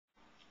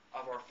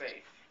of our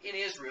faith. In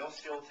Israel,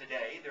 still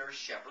today, there are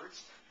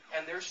shepherds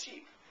and there's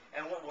sheep.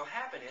 And what will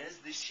happen is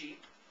the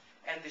sheep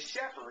and the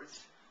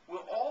shepherds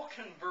will all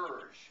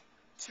converge,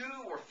 2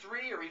 or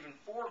 3 or even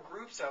 4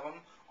 groups of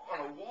them on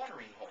a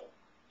watering hole.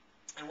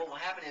 And what will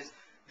happen is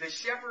the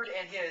shepherd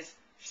and his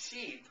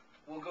sheep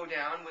will go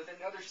down with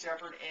another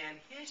shepherd and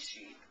his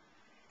sheep,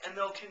 and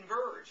they'll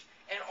converge.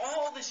 And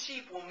all the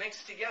sheep will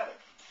mix together.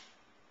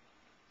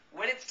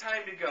 When it's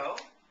time to go,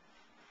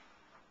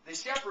 the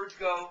shepherds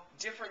go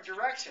different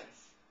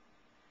directions.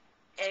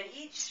 And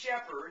each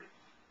shepherd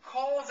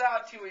calls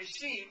out to his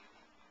sheep,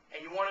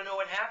 and you want to know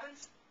what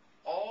happens?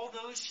 All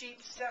those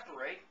sheep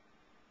separate,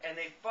 and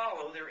they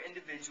follow their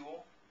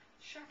individual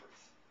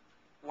shepherds.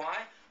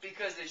 Why?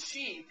 Because the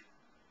sheep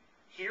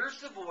hears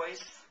the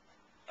voice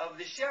of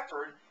the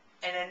shepherd,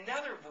 and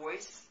another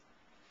voice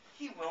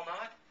he will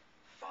not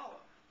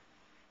follow.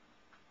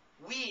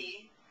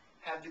 We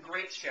have the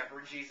great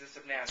shepherd, Jesus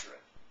of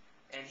Nazareth.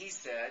 And he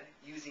said,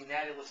 using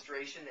that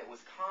illustration that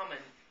was common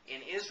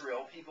in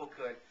Israel, people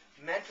could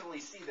mentally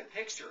see the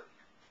picture.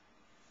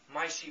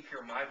 My sheep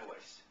hear my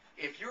voice.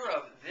 If you're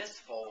of this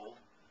fold,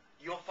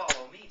 you'll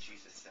follow me,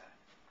 Jesus said.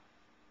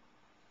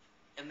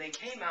 And they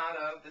came out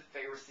of the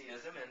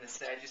Phariseeism and the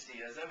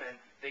Sadduceeism, and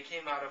they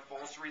came out of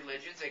false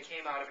religions. They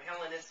came out of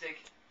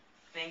Hellenistic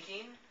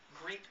thinking,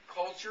 Greek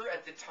culture.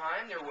 At the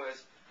time, there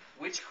was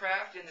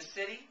witchcraft in the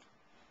city.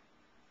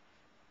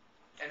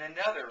 And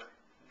another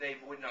they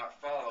would not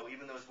follow,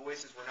 even those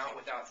voices were not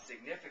without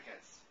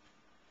significance.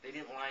 They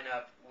didn't line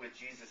up with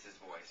Jesus'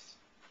 voice.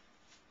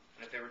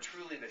 And if they were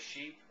truly the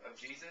sheep of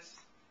Jesus,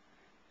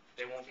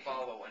 they won't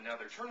follow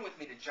another. Turn with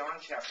me to John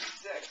chapter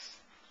 6,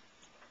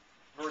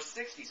 verse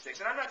 66.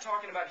 And I'm not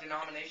talking about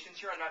denominations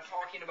here. I'm not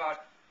talking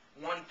about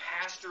one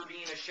pastor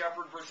being a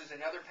shepherd versus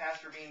another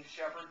pastor being a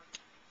shepherd.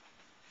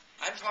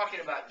 I'm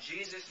talking about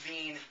Jesus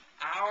being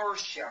our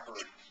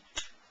shepherd,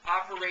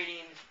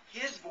 operating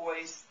his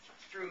voice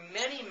through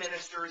many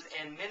ministers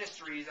and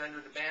ministries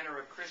under the banner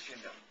of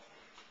Christendom.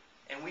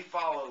 And we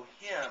follow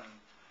him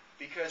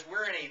because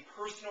we're in a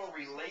personal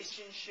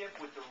relationship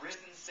with the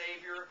risen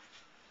Savior.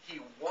 He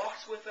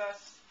walks with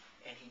us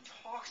and he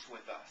talks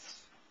with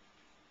us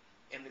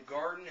in the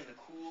garden in the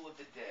cool of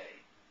the day,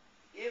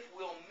 if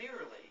we'll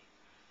merely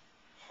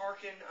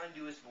hearken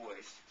unto his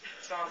voice.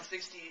 Psalm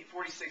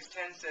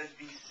 46:10 says,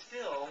 "Be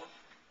still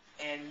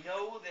and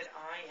know that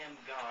I am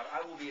God. I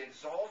will be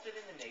exalted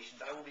in the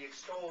nations. I will be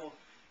extolled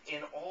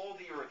in all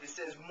the earth." It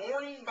says,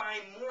 "Morning by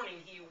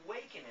morning he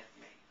wakeneth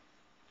me,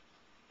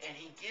 and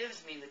he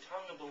gives me the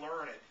tongue of the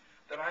learned,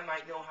 that I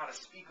might know how to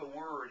speak a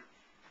word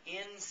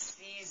in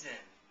season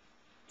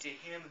to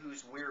him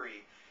who's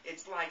weary."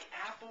 It's like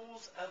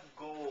apples of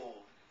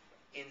gold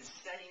in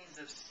settings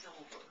of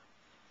silver,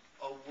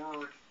 a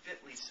word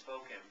fitly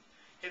spoken.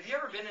 Have you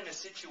ever been in a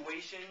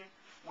situation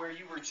where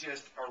you were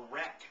just a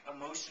wreck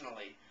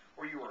emotionally,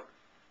 or you were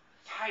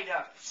tied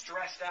up,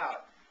 stressed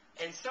out,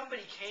 and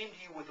somebody came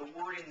to you with a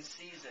word in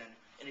season,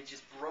 and it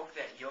just broke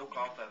that yoke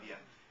off of you,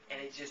 and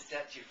it just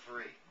set you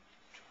free?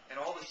 And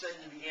all of a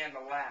sudden you began to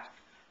laugh.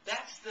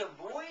 That's the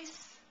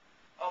voice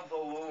of the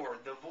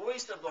Lord, the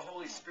voice of the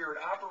Holy Spirit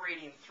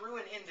operating through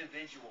an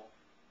individual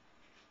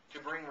to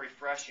bring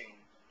refreshing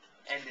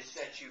and to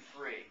set you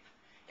free.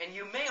 And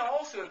you may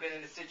also have been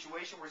in a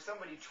situation where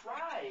somebody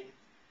tried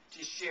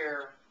to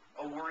share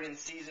a word in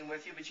season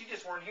with you, but you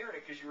just weren't hearing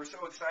it because you were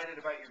so excited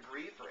about your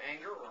grief or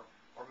anger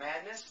or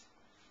madness.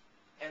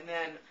 And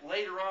then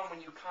later on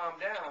when you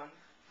calmed down,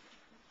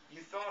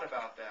 you thought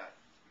about that,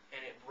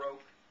 and it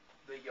broke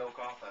the yoke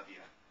off of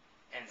you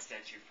and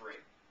set you free.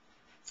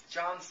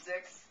 John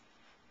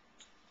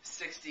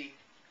 6:66.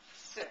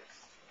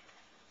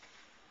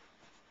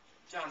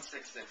 John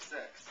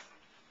 6:66.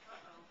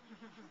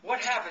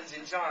 What happens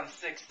in John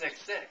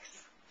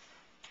 6:66?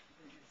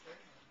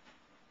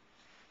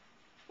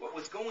 What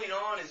was going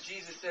on is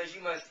Jesus says,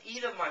 "You must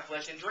eat of my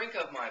flesh and drink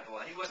of my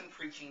blood." He wasn't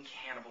preaching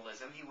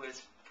cannibalism. He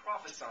was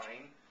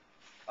prophesying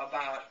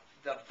about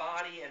the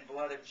body and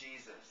blood of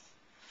Jesus.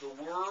 The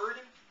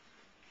Word,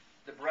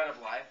 the bread of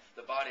life,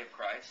 the body of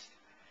Christ.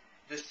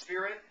 The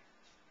Spirit,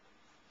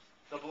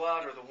 the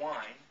blood or the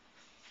wine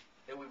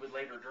that we would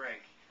later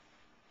drink.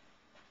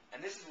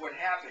 And this is what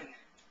happened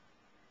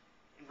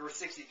in verse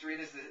 63.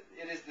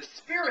 It is the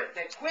Spirit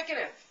that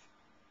quickeneth.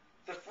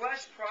 The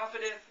flesh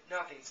profiteth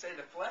nothing. Say,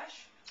 the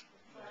flesh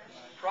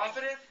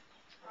profiteth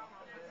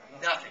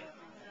nothing.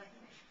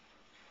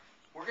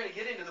 We're going to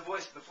get into the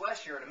voice of the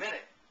flesh here in a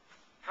minute.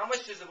 How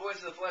much does the voice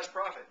of the flesh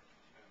profit?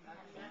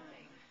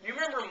 You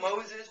remember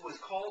Moses was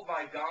called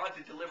by God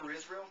to deliver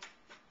Israel?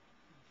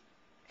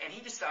 And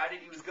he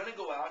decided he was going to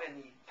go out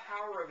in the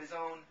power of his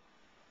own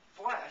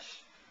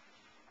flesh,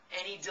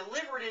 and he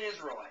delivered an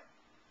Israelite.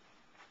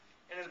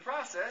 And in the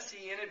process,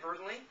 he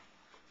inadvertently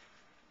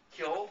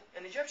killed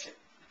an Egyptian.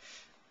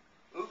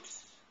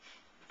 Oops.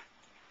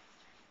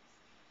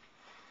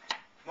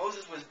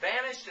 Moses was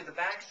banished to the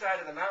backside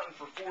of the mountain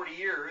for 40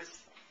 years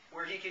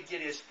where he could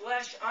get his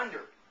flesh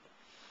under.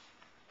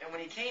 And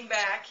when he came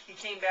back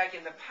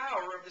in the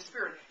power of the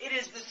Spirit. It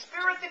is the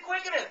Spirit that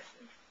quickeneth.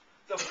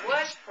 The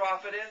flesh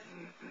profiteth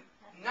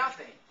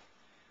Nothing.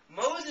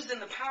 Moses, in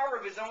the power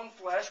of his own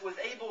flesh, was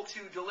able to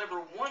deliver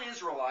one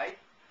Israelite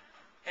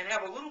and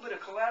have a little bit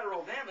of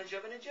collateral damage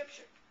of an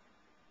Egyptian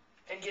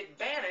and get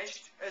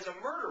banished as a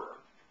murderer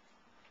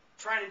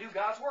trying to do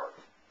God's work.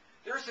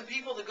 There are some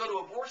people that go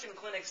to abortion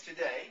clinics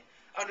today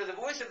under the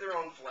voice of their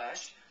own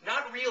flesh,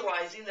 not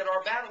realizing that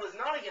our battle is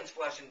not against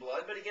flesh and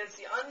blood, but against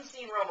the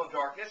unseen realm of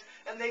darkness,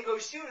 and they go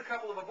shoot a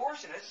couple of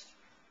abortionists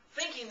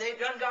thinking they've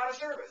done God a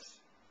service.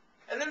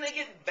 And then they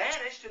get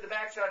banished to the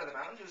backside of the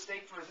mountain to a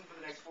state prison for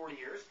the next 40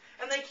 years,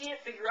 and they can't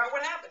figure out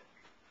what happened.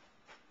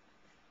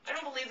 I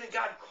don't believe that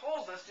God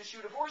calls us to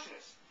shoot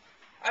abortionists.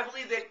 I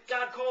believe that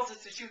God calls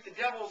us to shoot the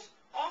devils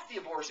off the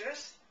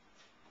abortionists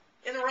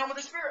in the realm of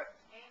the Spirit.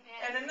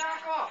 Amen. And to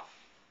knock off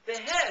the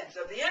heads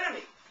of the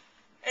enemy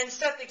and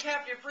set the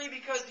captive free,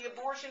 because the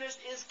abortionist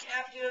is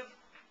captive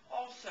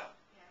also. Yes.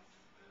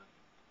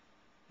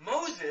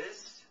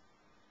 Moses,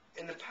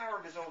 in the power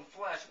of his own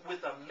flesh,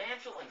 with the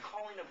mantle and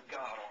calling of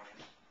God on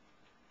him,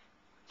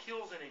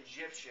 kills an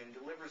Egyptian,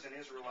 delivers an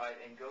Israelite,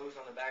 and goes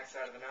on the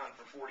backside of the mountain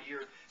for 40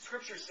 years.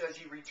 Scripture says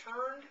he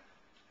returned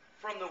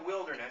from the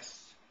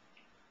wilderness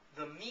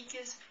the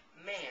meekest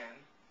man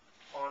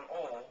on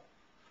all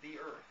the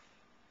earth.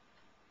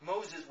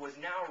 Moses was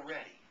now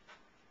ready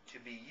to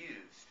be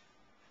used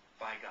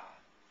by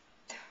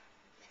God.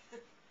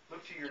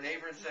 Look to your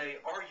neighbor and say,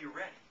 are you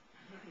ready?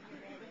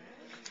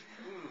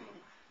 Ooh.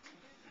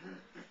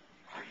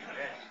 Are you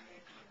ready?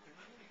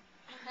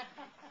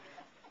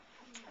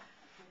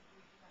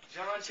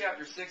 John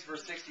chapter 6,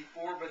 verse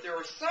 64, but there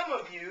are some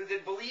of you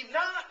that believe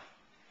not.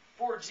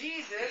 For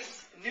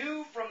Jesus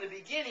knew from the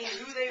beginning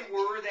who they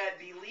were that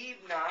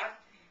believed not,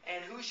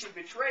 and who should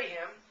betray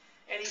him.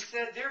 And he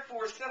said,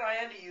 therefore said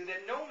I unto you,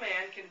 that no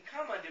man can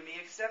come unto me,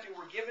 except it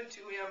were given to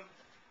him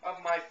of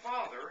my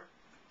Father.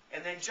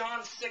 And then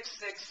John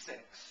 6:6.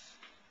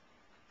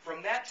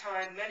 From that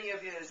time many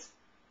of his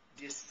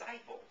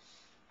disciples,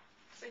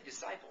 say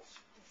disciples,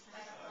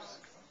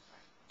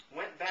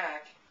 went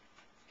back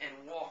and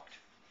walked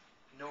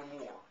no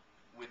more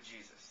with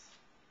Jesus.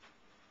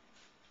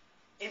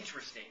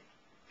 Interesting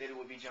that it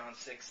would be John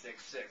 6:6,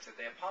 that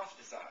they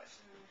apostatized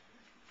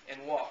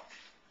and walked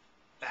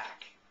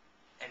back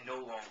and no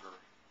longer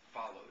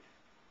followed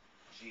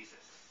Jesus.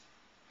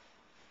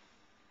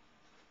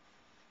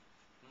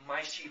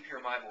 My sheep hear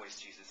my voice,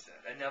 Jesus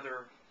said.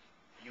 Another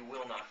you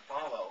will not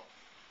follow.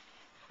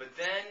 But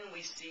then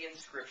we see in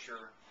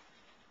Scripture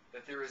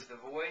that there is the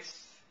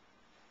voice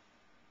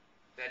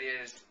that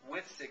is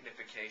with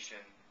signification,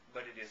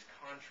 but it is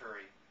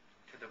contrary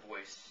to the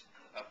voice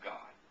of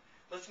God.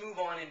 Let's move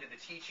on into the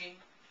teaching.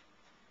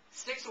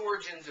 6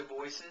 origins of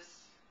voices.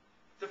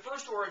 The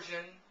first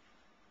origin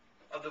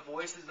of the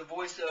voice is the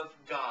voice of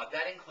God.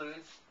 That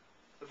includes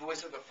the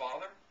voice of the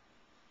Father,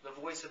 the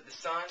voice of the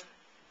Son,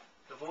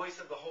 the voice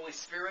of the Holy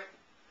Spirit,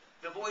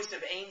 the voice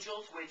of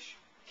angels, which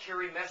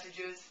carry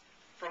messages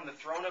from the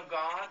throne of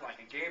God, like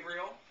a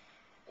Gabriel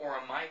or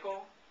a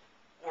Michael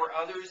or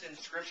others in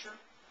Scripture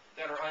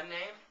that are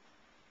unnamed,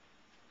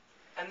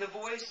 and the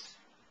voice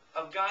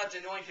of God's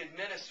anointed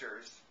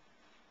ministers,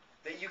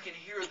 that you can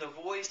hear the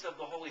voice of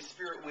the Holy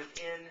Spirit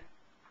within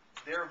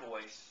their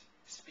voice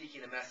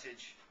speaking a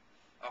message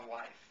of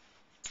life.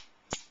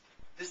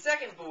 The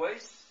second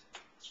voice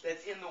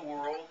that's in the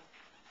world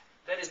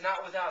that is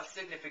not without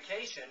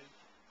signification,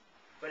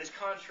 but is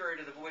contrary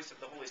to the voice of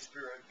the Holy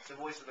Spirit, the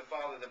voice of the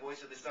Father, the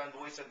voice of the Son, the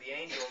voice of the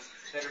angels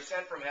that are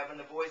sent from heaven,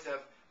 the voice of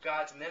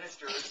God's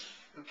ministers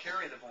who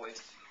carry the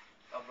voice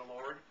of the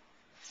Lord.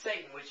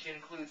 Satan, which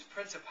includes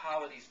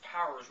principalities,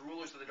 powers,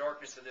 rulers of the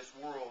darkness of this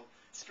world,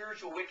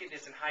 spiritual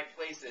wickedness in high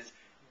places,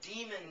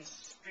 demon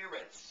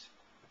spirits,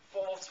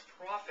 false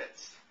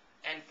prophets,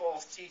 and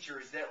false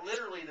teachers, that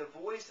literally the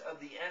voice of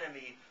the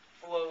enemy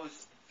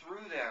flows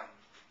through them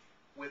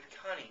with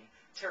cunning.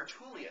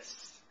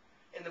 Tertullius,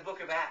 in the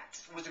book of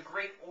Acts, was a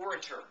great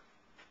orator,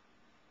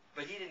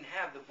 but he didn't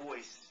have the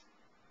voice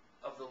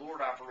of the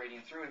Lord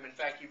operating through him. In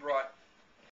fact, he brought